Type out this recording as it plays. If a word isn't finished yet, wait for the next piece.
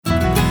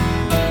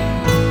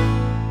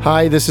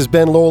Hi, this is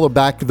Ben Lola,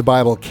 Back to the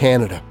Bible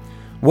Canada.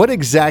 What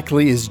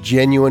exactly is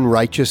genuine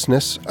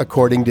righteousness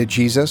according to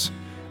Jesus?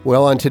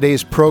 Well, on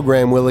today's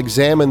program, we'll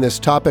examine this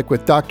topic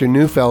with Dr.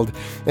 Neufeld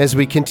as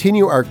we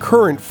continue our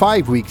current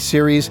 5-week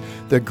series,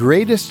 The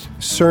Greatest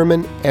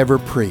Sermon Ever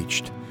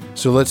Preached.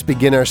 So let's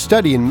begin our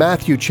study in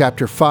Matthew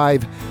chapter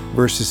 5,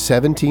 verses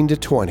 17 to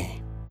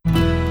 20.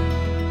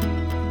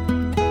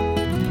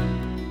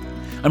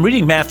 I'm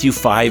reading Matthew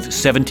 5,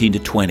 17 to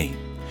 20.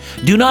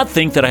 Do not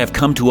think that I have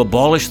come to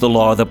abolish the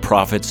law of the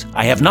prophets.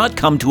 I have not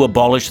come to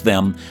abolish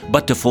them,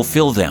 but to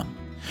fulfill them.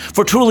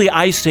 For truly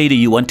I say to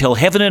you, until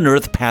heaven and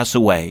earth pass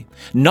away,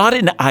 not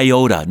an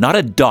iota, not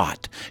a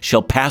dot,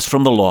 shall pass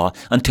from the law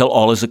until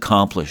all is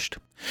accomplished.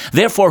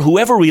 Therefore,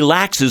 whoever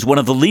relaxes one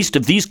of the least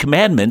of these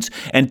commandments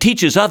and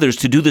teaches others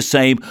to do the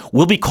same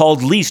will be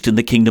called least in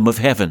the kingdom of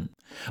heaven.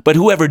 But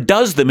whoever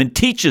does them and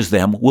teaches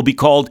them will be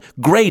called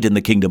great in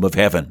the kingdom of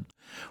heaven.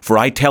 For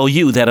I tell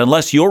you that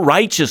unless your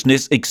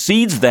righteousness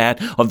exceeds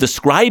that of the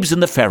scribes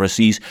and the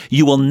Pharisees,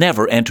 you will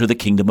never enter the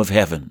kingdom of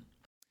heaven.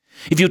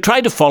 If you try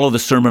to follow the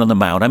Sermon on the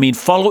Mount,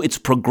 follow its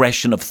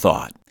progression of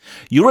thought,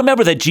 you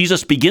remember that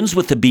Jesus begins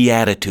with the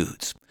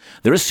Beatitudes.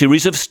 They're a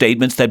series of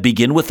statements that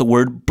begin with the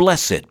word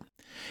blessed.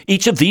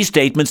 Each of these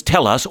statements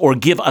tell us or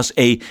give us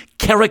a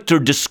character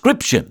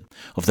description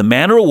of the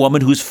man or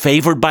woman who's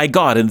favored by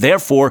God and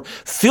therefore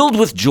filled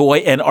with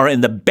joy and are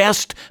in the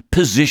best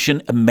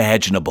position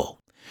imaginable.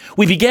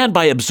 We began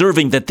by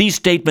observing that these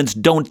statements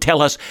don't tell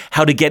us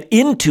how to get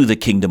into the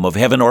kingdom of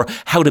heaven or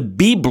how to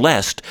be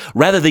blessed.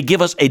 Rather, they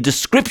give us a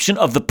description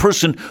of the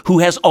person who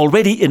has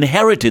already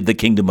inherited the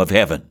kingdom of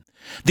heaven.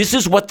 This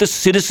is what the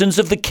citizens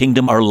of the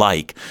kingdom are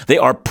like. They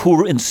are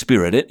poor in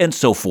spirit, and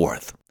so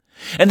forth.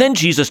 And then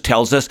Jesus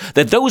tells us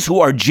that those who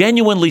are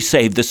genuinely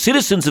saved, the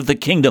citizens of the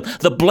kingdom,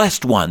 the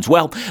blessed ones,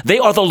 well, they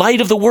are the light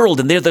of the world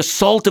and they're the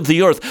salt of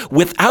the earth.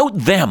 Without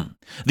them,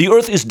 the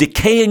earth is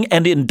decaying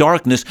and in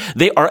darkness.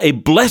 They are a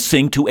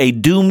blessing to a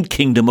doomed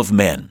kingdom of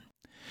men.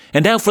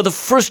 And now for the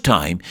first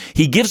time,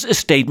 he gives a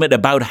statement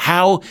about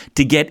how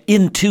to get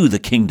into the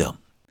kingdom.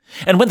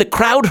 And when the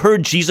crowd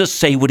heard Jesus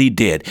say what he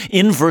did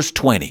in verse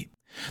 20,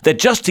 that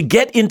just to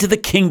get into the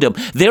kingdom,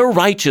 their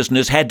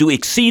righteousness had to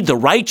exceed the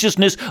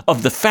righteousness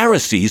of the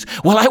Pharisees.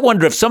 Well, I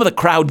wonder if some of the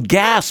crowd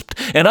gasped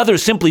and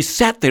others simply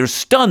sat there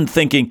stunned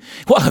thinking,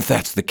 well, if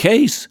that's the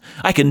case,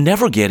 I can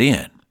never get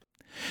in.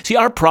 See,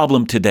 our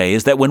problem today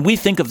is that when we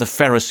think of the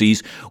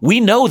Pharisees, we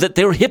know that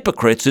they're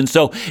hypocrites, and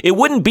so it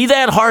wouldn't be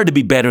that hard to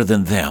be better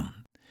than them.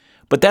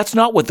 But that's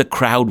not what the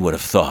crowd would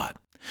have thought.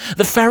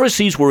 The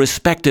Pharisees were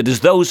respected as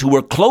those who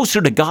were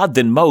closer to God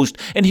than most,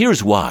 and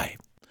here's why.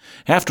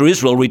 After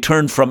Israel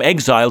returned from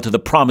exile to the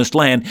Promised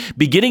Land,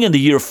 beginning in the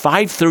year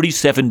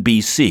 537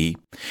 BC,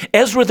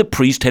 Ezra the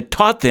priest had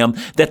taught them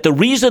that the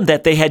reason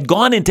that they had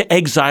gone into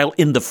exile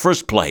in the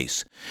first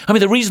place,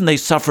 the reason they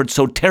suffered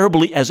so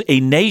terribly as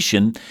a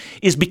nation,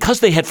 is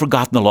because they had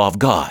forgotten the law of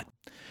God.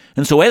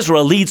 And so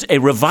Ezra leads a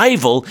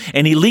revival,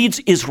 and he leads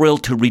Israel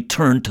to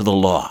return to the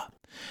law.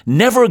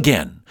 Never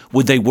again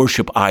would they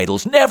worship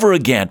idols. Never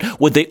again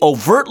would they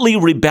overtly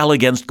rebel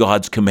against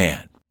God's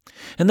command.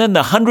 And then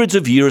the hundreds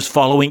of years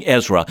following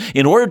Ezra,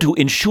 in order to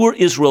ensure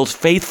Israel's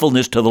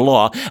faithfulness to the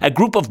law, a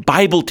group of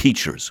Bible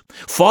teachers,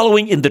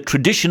 following in the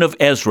tradition of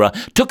Ezra,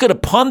 took it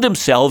upon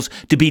themselves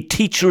to be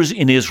teachers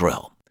in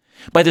Israel.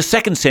 By the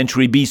 2nd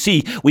century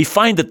BC, we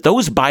find that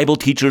those Bible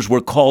teachers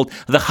were called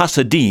the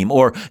Hasidim,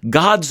 or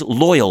God's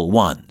loyal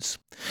ones.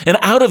 And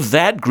out of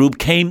that group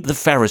came the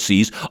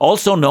Pharisees,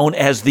 also known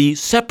as the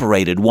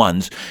separated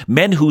ones,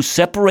 men who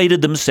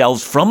separated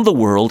themselves from the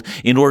world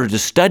in order to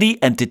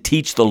study and to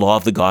teach the law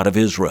of the God of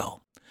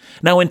Israel.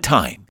 Now in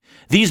time,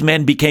 these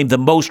men became the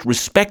most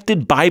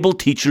respected Bible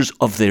teachers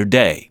of their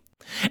day.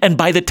 And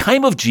by the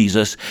time of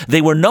Jesus,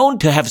 they were known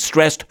to have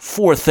stressed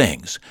 4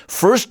 things.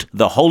 First,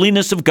 the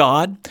holiness of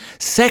God.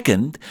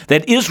 Second,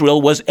 that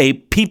Israel was a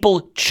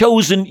people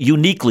chosen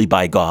uniquely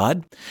by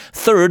God.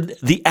 Third,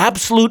 the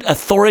absolute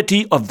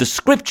authority of the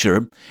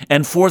Scripture.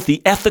 And fourth,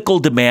 the ethical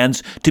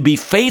demands to be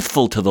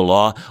faithful to the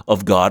law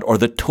of God, or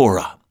the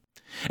Torah.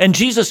 And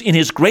Jesus, in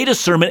his greatest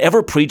sermon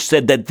ever preached,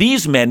 said that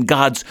these men,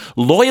 God's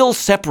loyal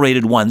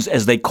separated ones,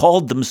 as they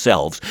called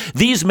themselves,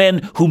 these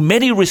men who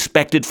many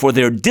respected for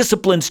their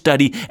disciplined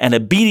study and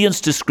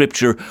obedience to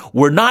Scripture,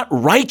 were not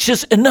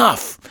righteous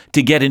enough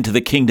to get into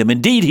the kingdom.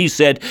 Indeed, he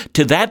said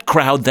to that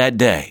crowd that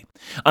day,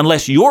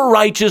 unless your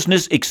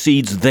righteousness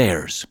exceeds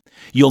theirs,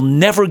 you'll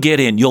never get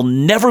in, you'll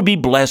never be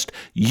blessed,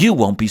 you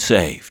won't be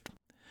saved.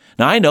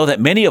 Now, I know that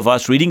many of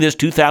us reading this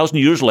 2,000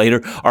 years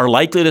later are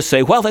likely to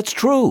say, well, that's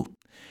true.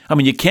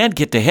 You can't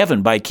get to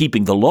heaven by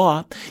keeping the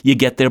law. You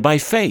get there by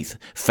faith.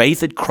 Faith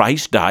that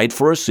Christ died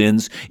for our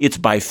sins. It's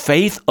by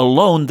faith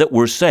alone that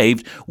we're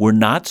saved. We're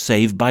not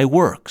saved by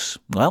works.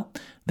 Well,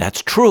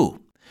 that's true.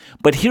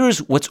 But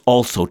here's what's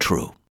also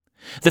true.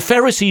 The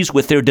Pharisees,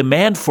 with their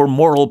demand for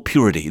moral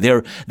purity,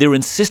 their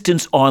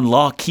insistence on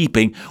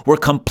law-keeping, were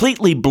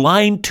completely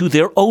blind to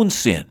their own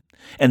sin,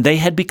 and they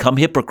had become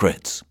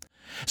hypocrites.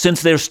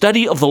 Since their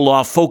study of the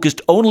law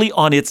focused only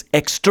on its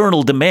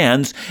external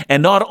demands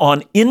and not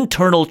on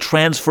internal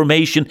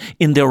transformation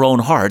in their own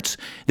hearts,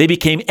 they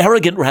became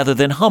arrogant rather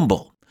than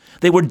humble.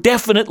 They were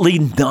definitely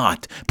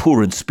not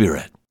poor in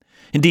spirit.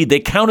 Indeed, they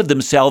counted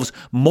themselves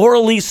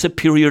morally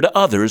superior to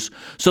others,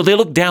 so they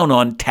looked down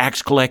on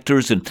tax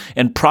collectors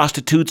and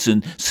prostitutes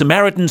and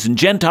Samaritans and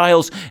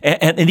Gentiles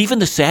and even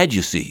the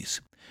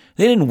Sadducees.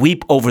 They didn't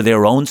weep over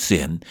their own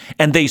sin,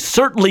 and they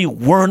certainly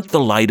weren't the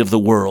light of the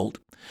world.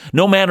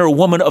 No man or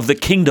woman of the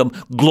kingdom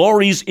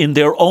glories in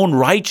their own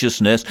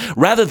righteousness.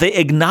 Rather, they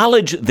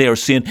acknowledge their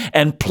sin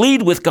and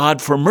plead with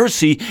God for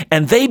mercy,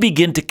 and they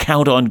begin to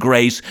count on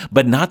grace,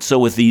 but not so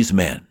with these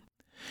men.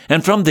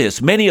 And from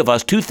this, many of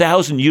us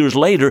 2,000 years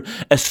later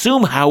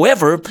assume,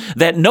 however,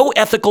 that no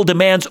ethical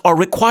demands are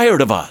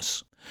required of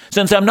us.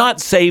 Since I'm not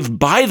saved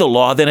by the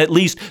law, then at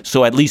least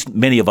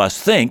many of us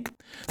think,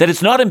 that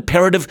it's not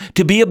imperative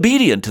to be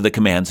obedient to the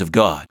commands of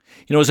God.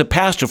 As a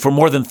pastor for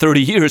more than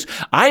 30 years,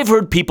 I've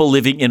heard people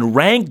living in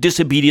rank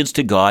disobedience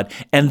to God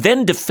and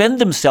then defend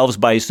themselves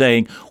by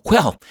saying,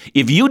 well,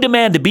 if you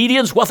demand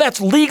obedience, well, that's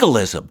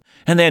legalism.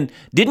 And then,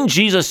 didn't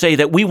Jesus say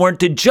that we weren't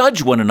to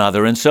judge one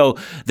another? And so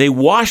they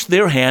wash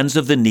their hands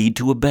of the need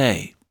to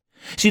obey.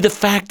 See, the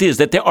fact is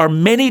that there are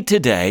many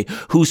today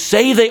who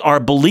say they are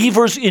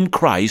believers in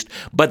Christ,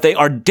 but they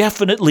are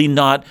definitely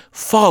not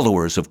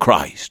followers of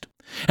Christ.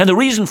 And the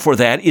reason for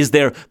that is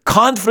their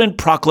confident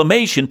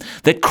proclamation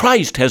that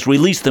Christ has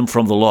released them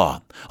from the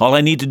law. All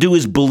I need to do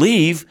is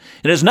believe.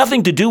 It has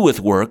nothing to do with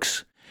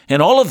works.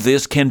 And all of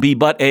this can be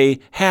but a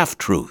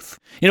half-truth.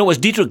 It was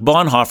Dietrich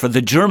Bonhoeffer,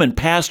 the German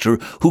pastor,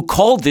 who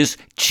called this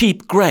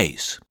cheap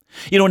grace.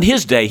 In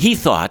his day, he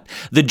thought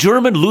the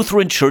German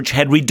Lutheran Church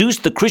had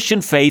reduced the Christian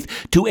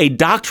faith to a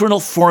doctrinal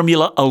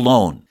formula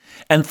alone.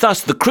 And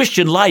thus the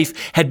Christian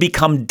life had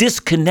become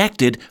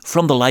disconnected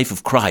from the life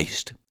of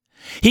Christ.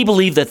 He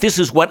believed that this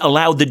is what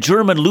allowed the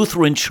German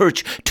Lutheran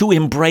Church to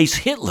embrace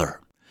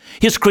Hitler.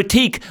 His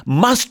critique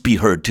must be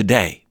heard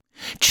today.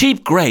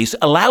 Cheap grace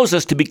allows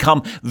us to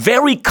become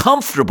very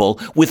comfortable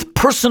with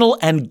personal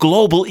and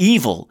global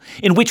evil,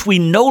 in which we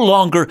no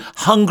longer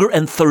hunger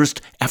and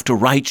thirst after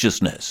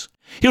righteousness.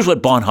 Here's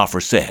what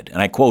Bonhoeffer said,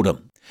 and I quote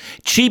him,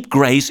 "Cheap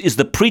grace is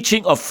the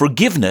preaching of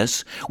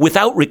forgiveness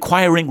without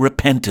requiring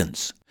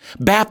repentance,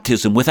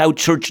 baptism without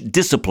church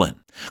discipline,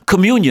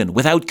 communion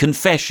without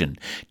confession.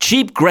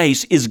 Cheap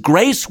grace is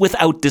grace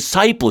without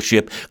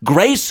discipleship,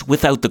 grace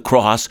without the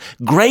cross,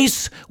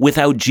 grace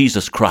without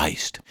Jesus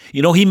Christ."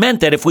 He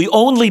meant that if we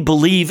only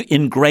believe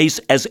in grace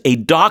as a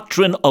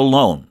doctrine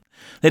alone,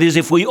 that is,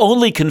 if we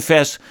only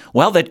confess,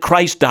 that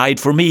Christ died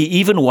for me,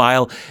 even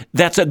while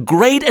that's a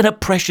great and a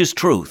precious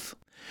truth.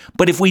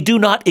 But if we do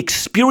not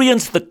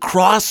experience the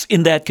cross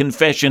in that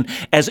confession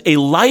as a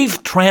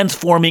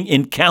life-transforming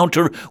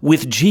encounter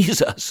with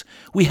Jesus,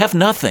 we have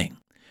nothing.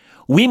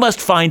 We must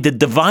find the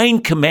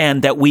divine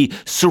command that we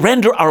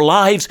surrender our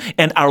lives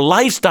and our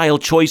lifestyle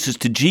choices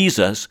to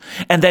Jesus,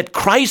 and that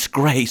Christ's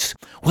grace,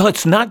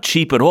 it's not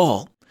cheap at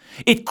all.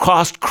 It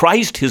cost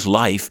Christ his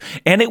life,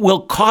 and it will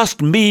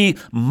cost me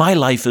my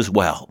life as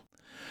well.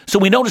 So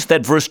we notice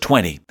that verse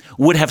 20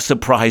 would have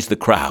surprised the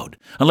crowd,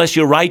 unless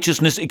your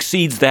righteousness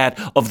exceeds that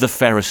of the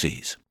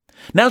Pharisees.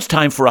 Now it's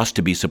time for us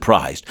to be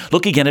surprised.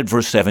 Look again at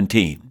verse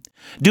 17.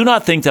 "Do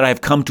not think that I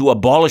have come to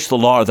abolish the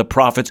law or the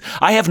prophets.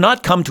 I have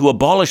not come to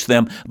abolish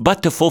them,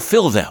 but to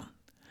fulfill them."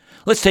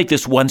 Let's take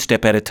this one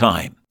step at a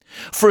time.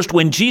 First,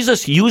 when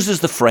Jesus uses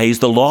the phrase,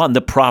 the law and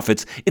the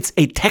prophets, it's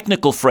a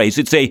technical phrase.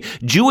 It's a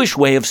Jewish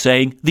way of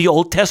saying the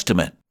Old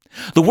Testament.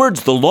 The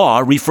words "the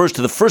law" refers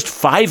to the first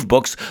 5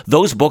 books,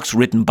 those books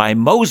written by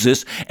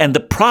Moses, and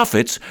the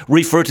prophets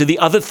refer to the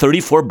other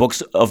 34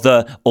 books of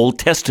the Old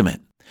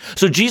Testament.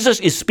 So Jesus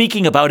is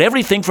speaking about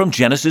everything from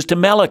Genesis to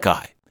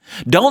Malachi.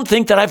 "Don't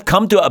think that I've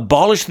come to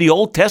abolish the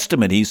Old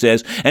Testament," he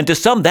says, and to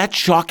some that's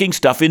shocking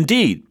stuff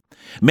indeed.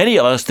 Many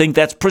of us think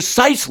that's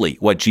precisely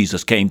what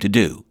Jesus came to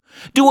do.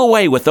 Do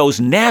away with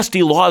those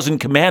nasty laws and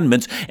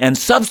commandments and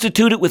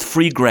substitute it with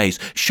free grace.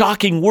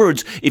 Shocking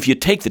words if you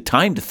take the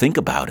time to think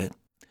about it.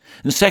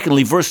 And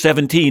secondly, verse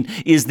 17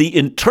 is the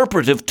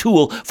interpretive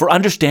tool for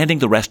understanding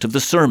the rest of the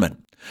sermon.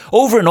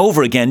 Over and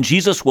over again,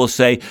 Jesus will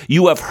say,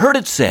 "You have heard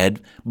it said,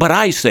 but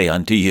I say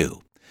unto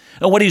you."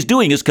 And what he's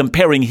doing is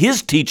comparing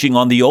his teaching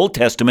on the Old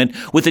Testament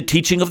with the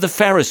teaching of the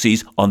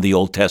Pharisees on the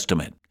Old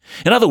Testament.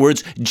 In other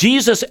words,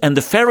 Jesus and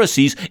the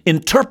Pharisees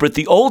interpret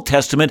the Old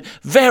Testament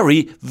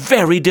very,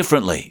 very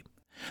differently.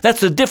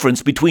 That's the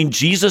difference between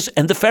Jesus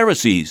and the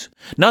Pharisees.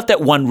 Not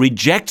that one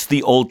rejects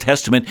the Old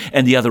Testament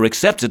and the other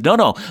accepts it.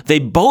 No. They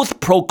both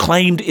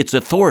proclaimed its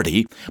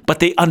authority, but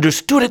they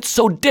understood it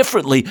so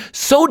differently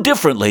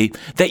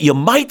that you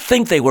might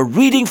think they were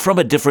reading from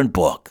a different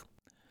book.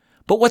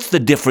 But what's the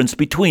difference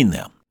between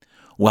them?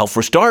 Well,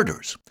 for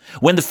starters,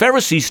 when the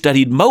Pharisees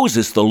studied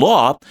Moses, the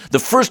law, the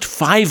first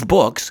 5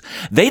 books,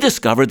 they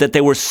discovered that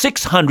there were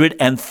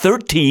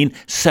 613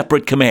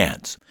 separate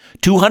commands.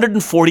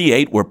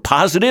 248 were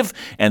positive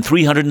and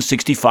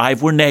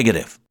 365 were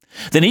negative.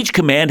 Then each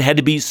command had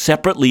to be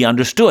separately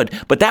understood,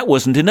 but that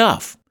wasn't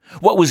enough.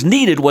 What was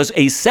needed was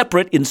a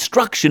separate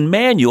instruction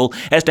manual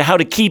as to how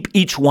to keep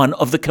each one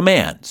of the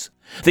commands.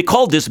 They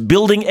called this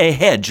building a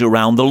hedge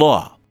around the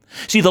law.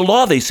 See, the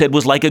law, they said,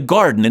 was like a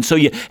garden, and so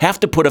you have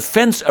to put a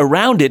fence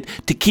around it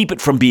to keep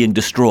it from being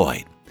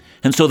destroyed.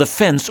 And so the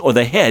fence or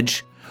the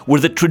hedge were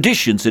the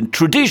traditions and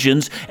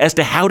traditions as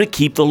to how to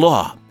keep the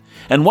law.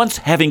 And once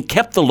having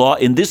kept the law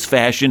in this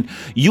fashion,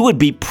 you would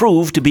be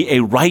proved to be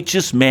a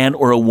righteous man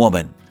or a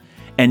woman.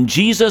 And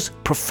Jesus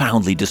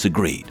profoundly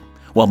disagreed.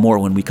 Well, more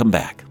when we come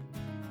back.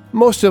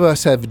 Most of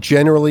us have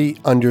generally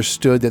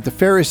understood that the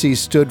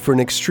Pharisees stood for an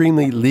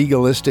extremely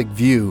legalistic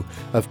view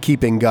of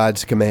keeping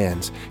God's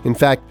commands. In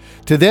fact,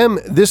 to them,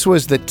 this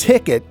was the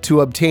ticket to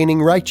obtaining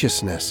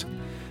righteousness.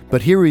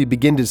 But here we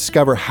begin to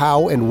discover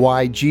how and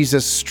why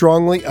Jesus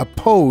strongly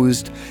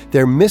opposed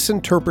their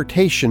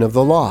misinterpretation of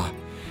the law,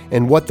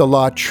 and what the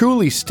law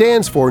truly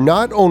stands for,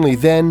 not only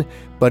then,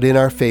 but in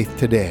our faith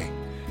today.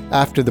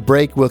 After the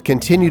break, we'll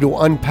continue to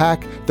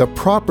unpack the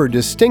proper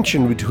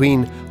distinction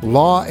between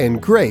law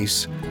and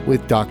grace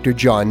with Dr.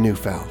 John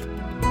Neufeld.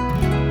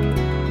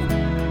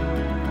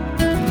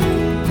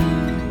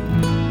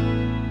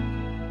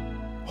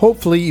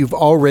 Hopefully, you've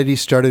already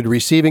started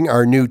receiving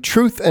our new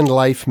Truth and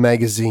Life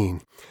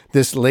magazine.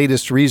 This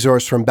latest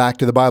resource from Back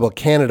to the Bible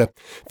Canada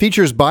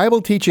features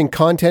Bible teaching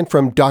content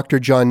from Dr.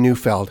 John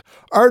Neufeld,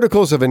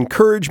 articles of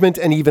encouragement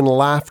and even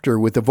laughter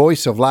with the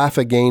voice of Laugh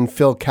Again,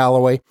 Phil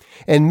Callaway,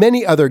 and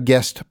many other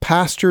guest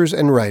pastors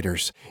and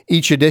writers.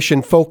 Each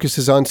edition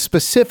focuses on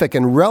specific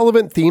and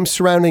relevant themes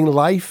surrounding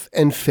life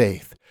and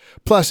faith.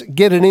 Plus,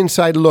 get an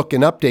inside look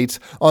and updates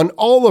on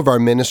all of our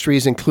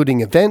ministries,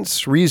 including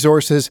events,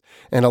 resources,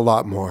 and a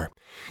lot more.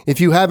 If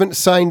you haven't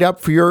signed up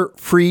for your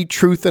free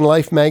Truth and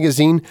Life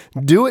magazine,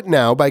 do it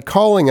now by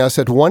calling us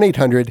at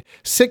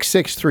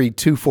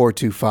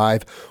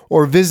 1-800-663-2425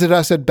 or visit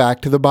us at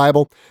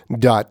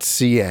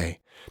backtothebible.ca.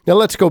 Now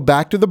let's go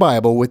back to the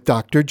Bible with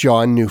Dr.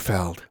 John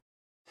Neufeld.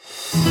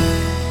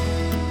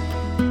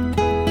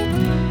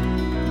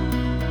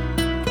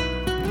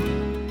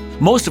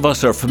 Most of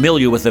us are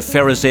familiar with the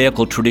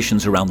Pharisaical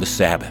traditions around the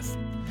Sabbath.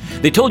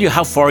 They told you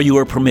how far you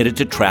were permitted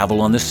to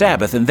travel on the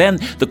Sabbath, and then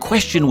the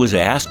question was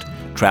asked,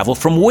 travel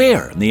from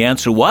where? And the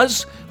answer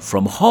was,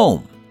 from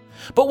home.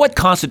 But what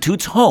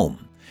constitutes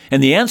home?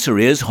 And the answer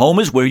is, home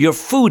is where your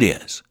food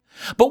is.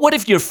 But what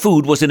if your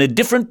food was in a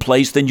different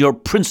place than your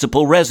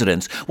principal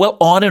residence? Well,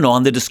 on and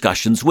on the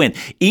discussions went.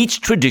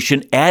 Each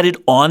tradition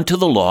added on to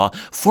the law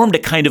formed a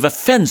kind of a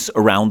fence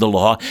around the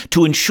law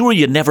to ensure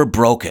you never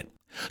broke it.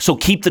 So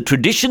keep the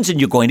traditions and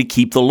you're going to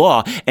keep the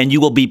law, and you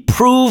will be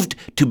proved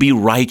to be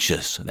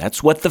righteous.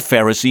 That's what the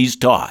Pharisees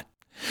taught.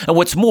 And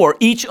what's more,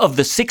 each of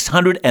the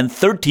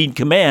 613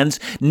 commands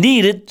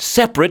needed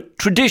separate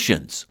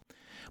traditions.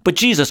 But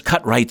Jesus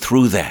cut right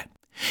through that.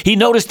 He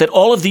noticed that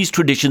all of these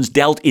traditions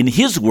dealt, in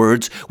his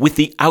words, with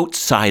the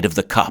outside of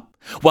the cup,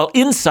 while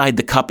inside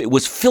the cup it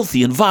was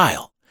filthy and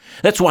vile.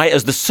 That's why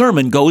as the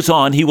sermon goes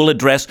on, he will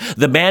address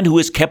the man who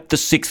has kept the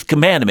sixth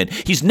commandment.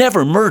 He's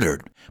never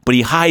murdered, but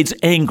he hides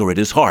anger at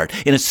his heart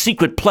in a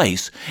secret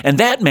place. And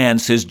that man,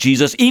 says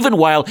Jesus, even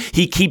while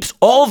he keeps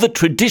all the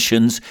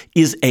traditions,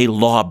 is a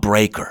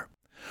lawbreaker.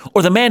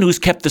 Or the man who's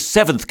kept the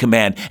seventh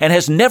command and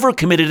has never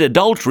committed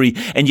adultery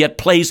and yet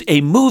plays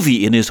a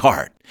movie in his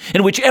heart,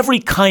 in which every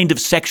kind of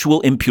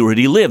sexual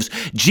impurity lives.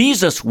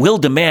 Jesus will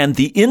demand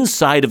the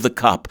inside of the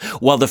cup,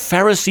 while the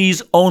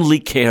Pharisees only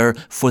care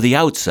for the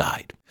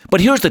outside.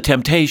 But here's the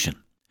temptation.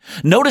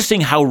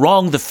 Noticing how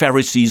wrong the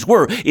Pharisees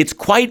were, it's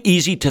quite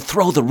easy to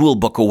throw the rule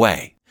book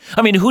away.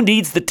 I mean, who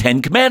needs the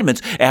 10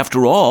 Commandments?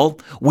 After all,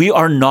 we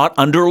are not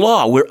under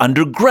law, we're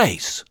under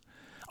grace.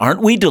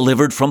 Aren't we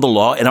delivered from the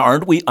law, and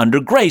aren't we under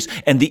grace?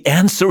 And the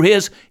answer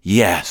is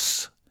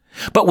yes.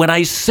 But when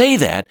I say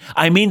that,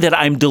 I mean that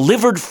I'm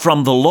delivered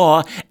from the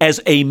law as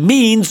a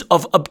means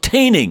of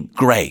obtaining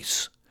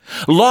grace.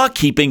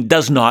 Law-keeping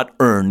does not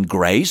earn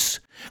grace.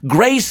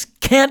 Grace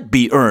can't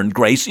be earned.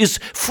 Grace is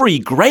free.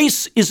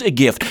 Grace is a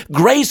gift.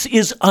 Grace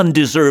is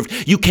undeserved.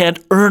 You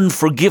can't earn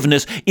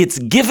forgiveness. It's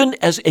given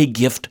as a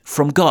gift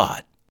from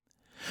God.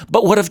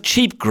 But what of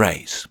cheap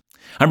grace?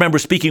 I remember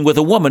speaking with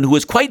a woman who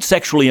was quite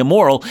sexually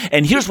immoral,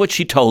 and here's what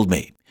she told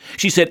me.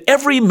 She said,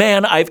 every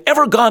man I've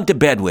ever gone to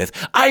bed with,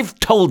 I've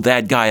told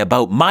that guy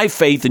about my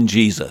faith in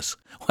Jesus.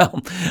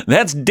 Well,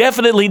 that's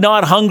definitely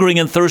not hungering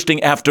and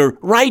thirsting after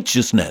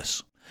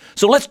righteousness.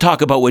 So let's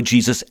talk about what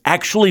Jesus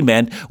actually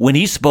meant when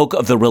he spoke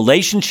of the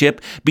relationship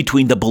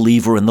between the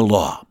believer and the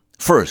law.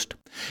 First,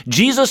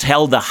 Jesus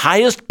held the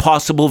highest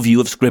possible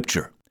view of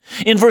Scripture.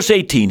 In verse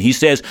 18, he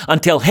says,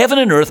 until heaven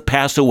and earth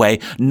pass away,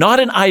 not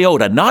an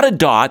iota, not a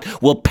dot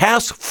will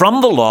pass from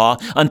the law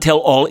until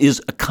all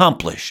is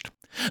accomplished.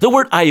 The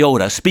word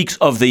iota speaks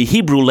of the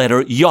Hebrew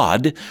letter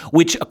yod,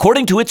 which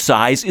according to its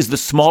size is the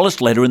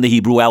smallest letter in the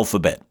Hebrew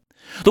alphabet.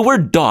 The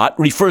word dot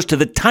refers to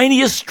the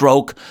tiniest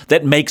stroke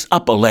that makes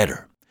up a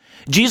letter.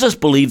 Jesus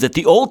believed that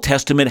the Old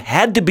Testament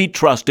had to be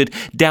trusted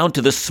down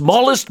to the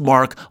smallest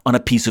mark on a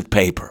piece of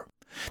paper.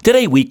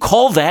 Today we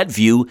call that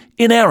view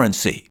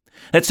inerrancy.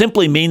 That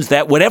simply means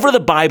that whatever the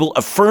Bible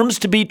affirms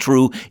to be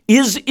true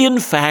is in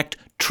fact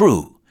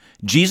true.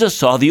 Jesus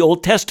saw the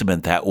Old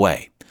Testament that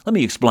way. Let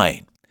me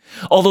explain.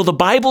 Although the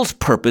Bible's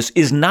purpose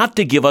is not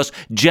to give us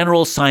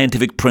general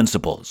scientific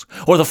principles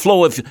or the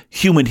flow of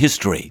human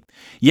history,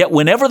 yet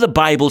whenever the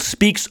Bible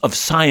speaks of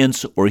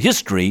science or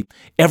history,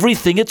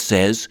 everything it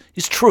says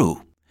is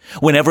true.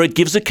 Whenever it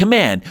gives a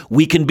command,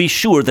 we can be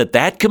sure that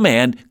that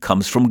command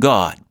comes from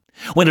God.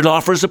 When it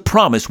offers a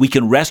promise, we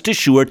can rest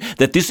assured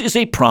that this is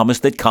a promise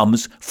that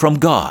comes from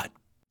God.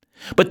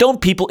 But don't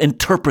people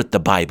interpret the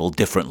Bible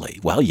differently?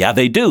 Well, yeah,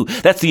 they do.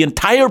 That's the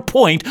entire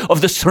point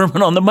of the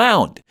Sermon on the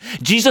Mount.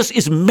 Jesus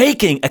is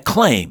making a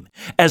claim.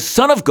 As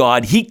Son of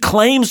God, he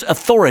claims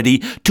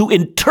authority to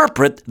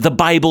interpret the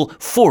Bible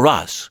for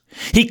us.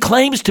 He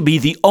claims to be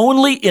the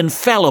only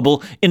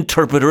infallible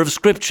interpreter of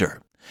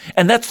Scripture.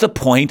 And that's the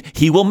point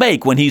he will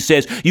make when he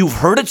says, "You've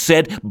heard it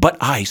said, but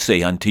I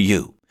say unto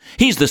you."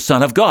 He's the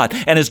Son of God,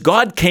 and as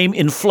God came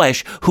in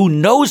flesh, who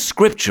knows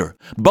Scripture,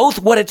 both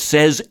what it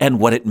says and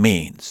what it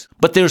means.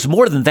 But there's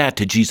more than that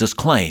to Jesus'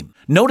 claim.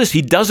 Notice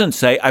he doesn't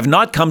say, "I've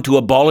not come to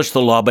abolish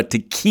the law, but to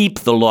keep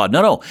the law."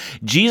 No.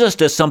 Jesus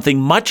does something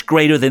much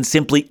greater than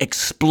simply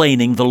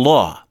explaining the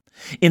law.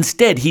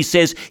 Instead, he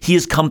says he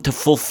has come to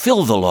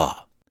fulfill the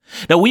law.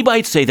 Now, we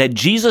might say that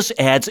Jesus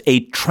adds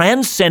a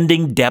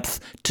transcending depth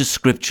to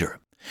Scripture.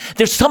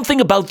 There's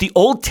something about the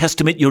Old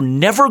Testament you're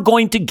never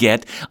going to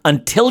get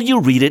until you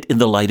read it in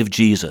the light of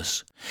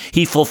Jesus.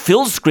 He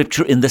fulfills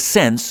Scripture in the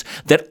sense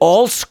that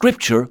all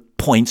Scripture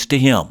points to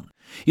him.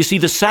 You see,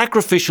 the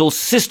sacrificial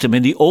system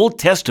in the Old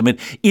Testament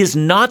is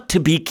not to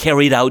be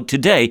carried out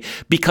today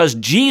because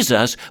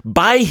Jesus,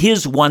 by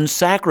his one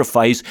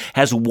sacrifice,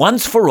 has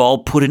once for all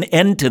put an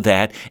end to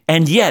that,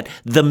 and yet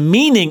the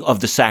meaning of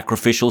the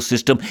sacrificial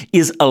system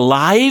is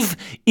alive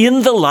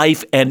in the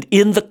life and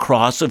in the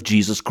cross of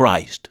Jesus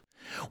Christ.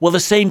 Well, the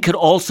same could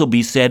also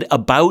be said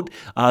about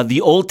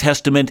the Old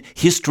Testament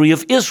history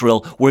of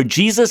Israel, where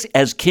Jesus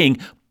as king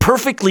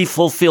perfectly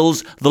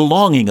fulfills the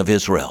longing of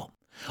Israel.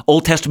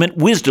 Old Testament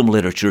wisdom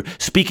literature,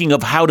 speaking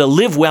of how to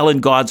live well in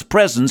God's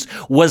presence,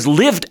 was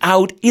lived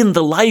out in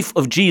the life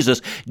of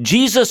Jesus.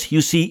 Jesus,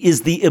 you see,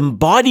 is the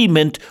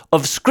embodiment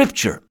of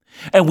Scripture,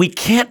 and we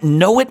can't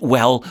know it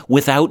well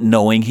without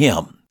knowing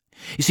him.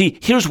 You see,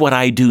 here's what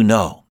I do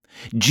know.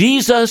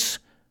 Jesus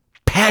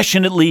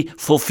passionately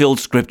fulfilled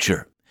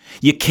Scripture.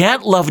 You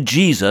can't love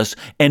Jesus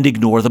and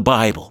ignore the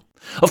Bible.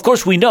 Of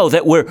course, we know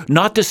that we're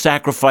not to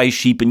sacrifice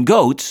sheep and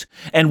goats,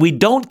 and we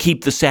don't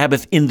keep the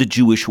Sabbath in the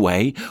Jewish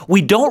way.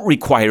 We don't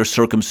require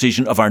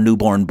circumcision of our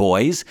newborn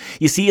boys.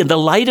 You see, in the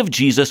light of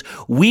Jesus,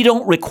 we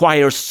don't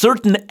require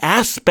certain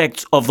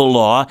aspects of the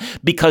law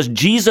because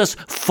Jesus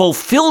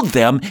fulfilled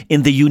them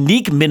in the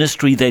unique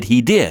ministry that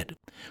he did.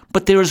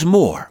 But there's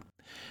more.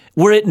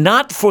 Were it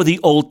not for the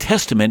Old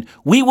Testament,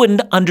 we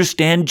wouldn't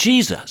understand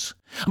Jesus.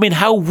 I mean,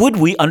 how would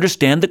we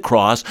understand the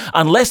cross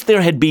unless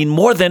there had been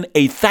more than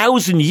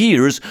 1,000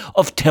 years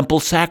of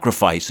temple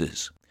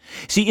sacrifices?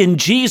 See, in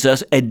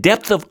Jesus, a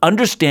depth of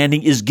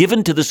understanding is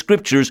given to the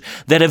Scriptures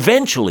that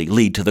eventually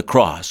lead to the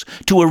cross,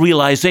 to a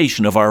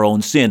realization of our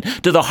own sin,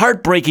 to the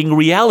heartbreaking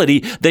reality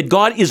that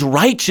God is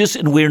righteous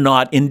and we're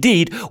not.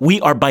 Indeed, we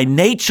are by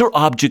nature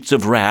objects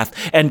of wrath,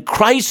 and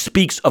Christ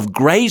speaks of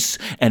grace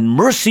and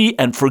mercy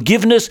and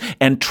forgiveness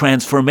and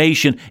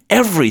transformation,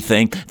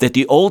 everything that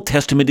the Old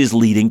Testament is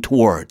leading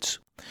towards.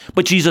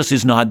 But Jesus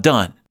is not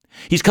done.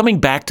 He's coming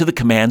back to the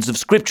commands of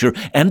Scripture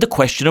and the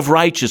question of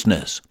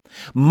righteousness.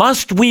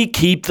 Must we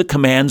keep the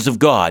commands of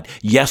God?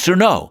 Yes or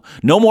no?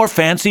 No more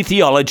fancy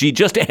theology,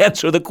 just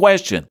answer the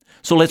question.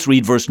 So let's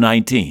read verse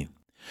 19.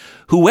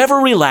 Whoever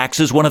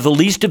relaxes one of the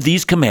least of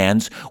these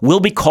commands will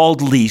be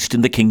called least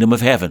in the kingdom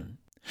of heaven.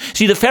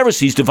 See, the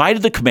Pharisees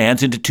divided the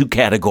commands into two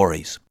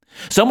categories.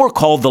 Some were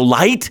called the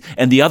light,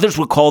 and the others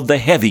were called the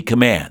heavy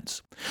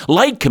commands.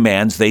 Light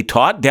commands, they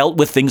taught, dealt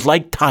with things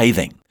like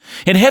tithing,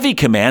 and heavy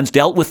commands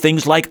dealt with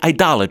things like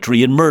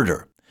idolatry and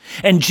murder.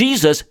 And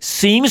Jesus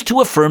seems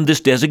to affirm this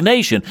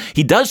designation.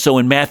 He does so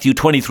in Matthew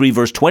 23,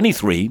 verse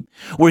 23,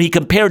 where he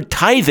compared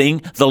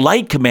tithing, the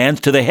light commands,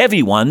 to the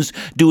heavy ones,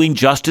 doing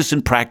justice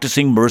and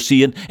practicing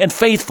mercy and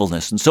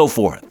faithfulness and so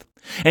forth.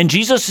 And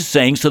Jesus is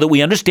saying, so that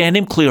we understand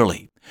him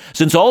clearly,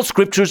 since all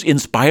Scripture is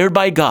inspired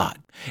by God,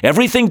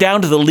 everything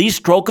down to the least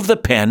stroke of the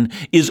pen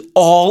is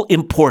all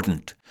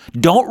important.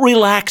 Don't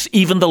relax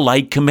even the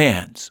light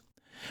commands.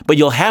 But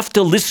you'll have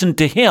to listen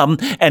to him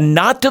and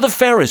not to the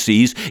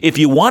Pharisees if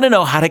you want to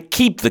know how to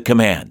keep the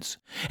commands.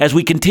 As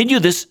we continue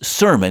this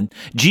sermon,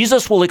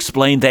 Jesus will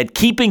explain that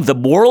keeping the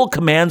moral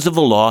commands of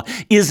the law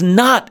is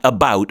not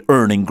about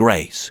earning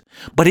grace,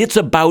 but it's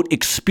about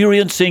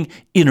experiencing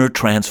inner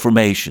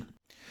transformation.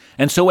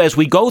 And so as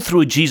we go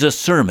through Jesus'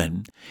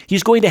 sermon,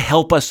 he's going to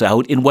help us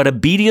out in what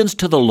obedience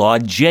to the law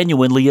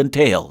genuinely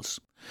entails.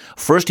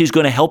 First, he's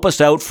going to help us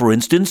out, for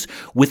instance,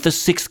 with the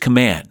sixth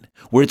command,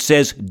 where it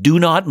says, do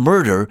not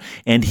murder,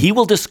 and he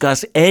will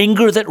discuss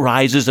anger that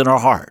rises in our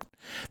heart.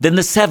 Then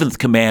the seventh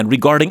command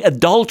regarding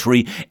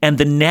adultery and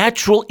the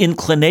natural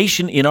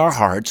inclination in our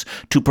hearts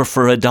to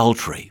prefer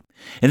adultery.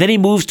 And then he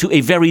moves to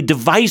a very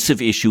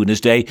divisive issue in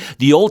his day,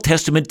 the Old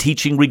Testament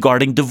teaching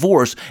regarding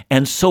divorce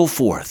and so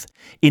forth.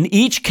 In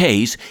each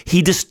case,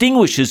 he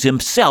distinguishes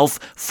himself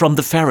from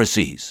the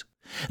Pharisees.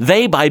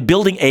 They, by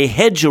building a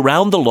hedge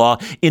around the law,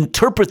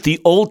 interpret the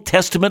Old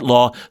Testament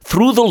law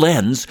through the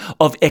lens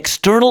of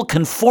external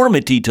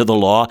conformity to the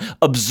law,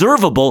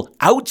 observable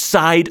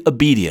outside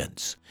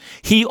obedience.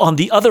 He, on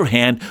the other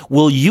hand,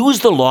 will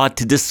use the law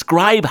to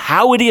describe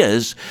how it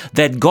is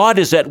that God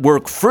is at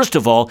work, first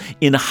of all,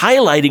 in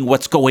highlighting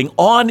what's going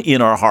on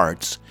in our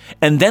hearts,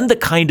 and then the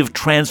kind of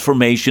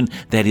transformation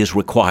that is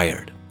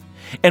required.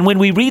 And when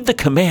we read the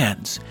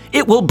commands,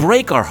 it will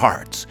break our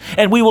hearts,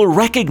 and we will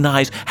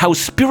recognize how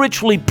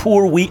spiritually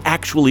poor we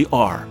actually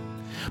are.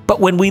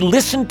 But when we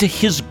listen to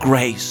His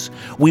grace,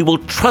 we will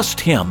trust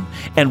Him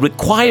and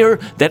require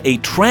that a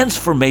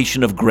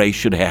transformation of grace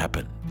should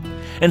happen.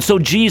 And so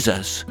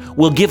Jesus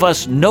will give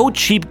us no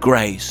cheap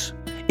grace,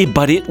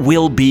 but it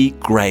will be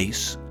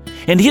grace.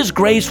 And His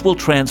grace will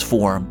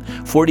transform,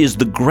 for it is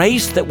the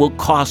grace that will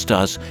cost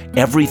us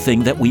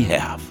everything that we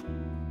have.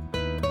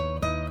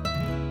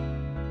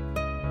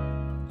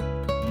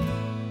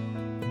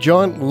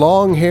 John,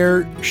 long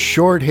hair,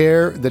 short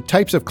hair, the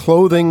types of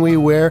clothing we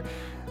wear.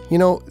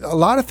 A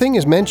lot of things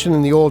is mentioned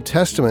in the Old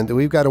Testament that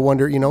we've got to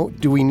wonder,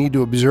 do we need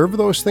to observe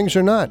those things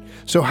or not?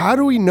 So how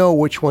do we know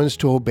which ones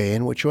to obey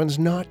and which ones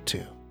not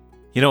to?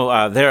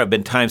 There have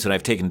been times when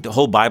I've taken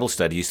whole Bible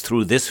studies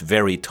through this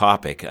very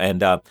topic,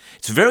 and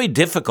it's very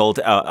difficult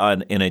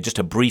in just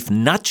a brief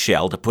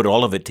nutshell to put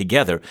all of it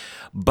together,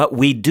 but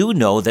we do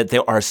know that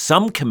there are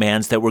some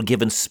commands that were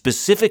given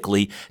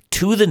specifically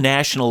to the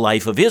national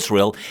life of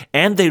Israel,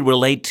 and they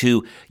relate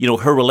to,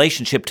 her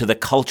relationship to the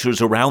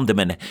cultures around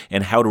them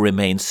and how to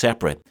remain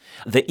separate.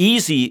 The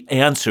easy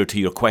answer to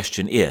your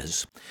question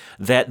is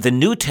that the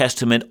New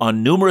Testament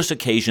on numerous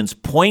occasions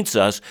points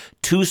us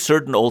to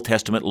certain Old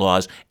Testament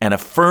laws and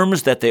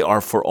affirms that they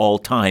are for all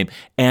time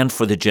and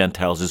for the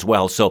Gentiles as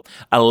well. So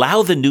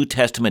allow the New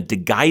Testament to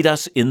guide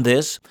us in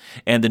this,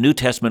 and the New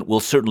Testament will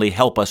certainly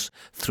help us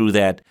through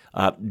that.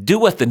 Do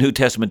what the New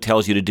Testament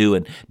tells you to do,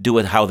 and do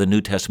it how the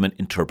New Testament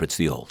interprets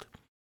the Old.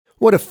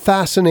 What a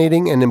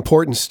fascinating and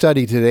important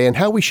study today, and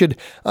how we should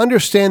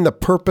understand the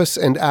purpose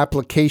and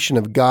application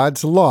of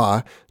God's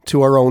law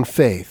to our own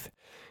faith.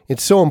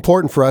 It's so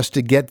important for us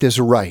to get this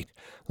right,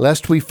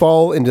 lest we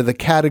fall into the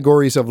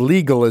categories of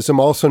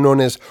legalism, also known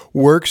as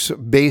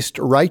works-based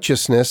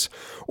righteousness,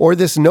 or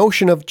this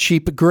notion of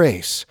cheap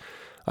grace.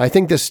 I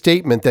think the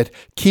statement that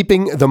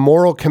keeping the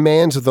moral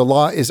commands of the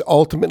law is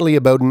ultimately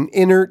about an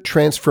inner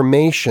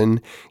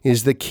transformation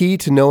is the key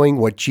to knowing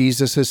what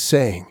Jesus is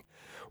saying.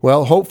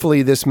 Well,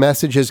 hopefully this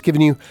message has given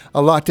you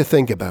a lot to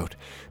think about.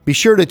 Be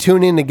sure to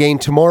tune in again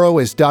tomorrow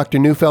as Dr.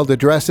 Neufeld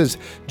addresses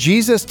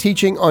Jesus'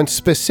 teaching on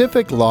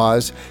specific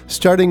laws,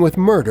 starting with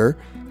murder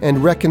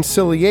and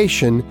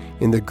reconciliation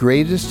in the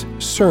greatest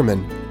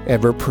sermon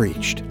ever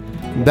preached.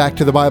 Back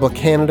to the Bible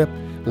Canada,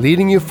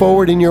 leading you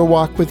forward in your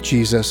walk with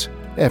Jesus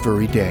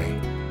every day.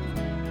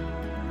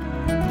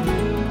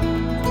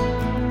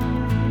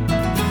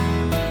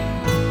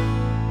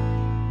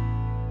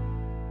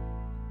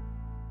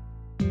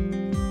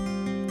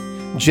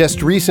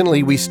 Just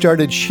recently, we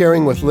started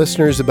sharing with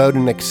listeners about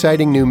an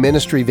exciting new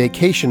ministry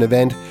vacation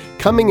event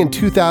coming in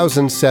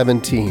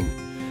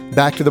 2017.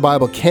 Back to the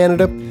Bible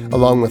Canada,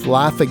 along with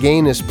Laugh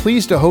Again, is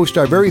pleased to host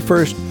our very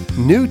first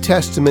New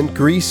Testament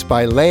Greece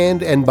by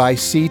Land and by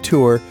Sea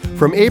tour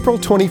from April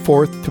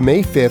 24th to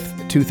May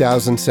 5th,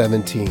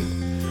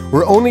 2017.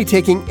 We're only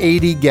taking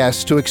 80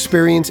 guests to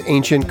experience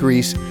ancient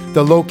Greece,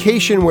 the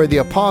location where the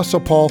Apostle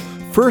Paul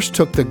first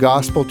took the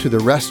gospel to the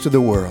rest of the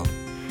world.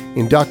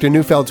 In Dr.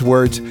 Neufeld's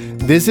words,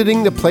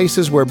 visiting the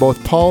places where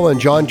both Paul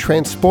and John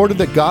transported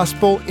the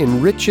gospel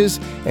enriches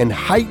and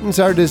heightens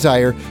our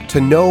desire to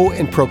know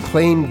and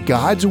proclaim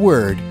God's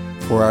word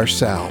for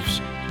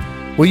ourselves.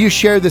 Will you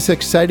share this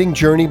exciting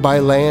journey by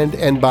land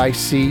and by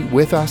sea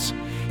with us?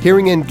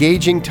 Hearing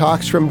engaging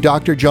talks from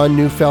Dr. John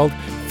Neufeld,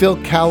 Phil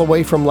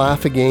Callaway from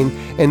Laugh Again,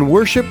 and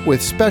worship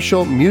with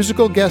special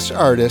musical guest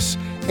artists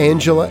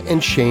Angela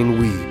and Shane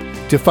Weeb.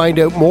 To find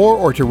out more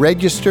or to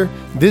register,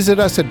 visit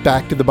us at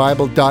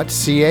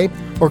backtothebible.ca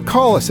or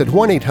call us at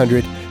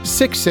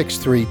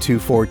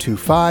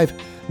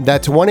 1-800-663-2425.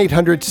 That's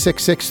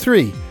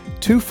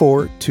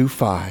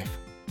 1-800-663-2425.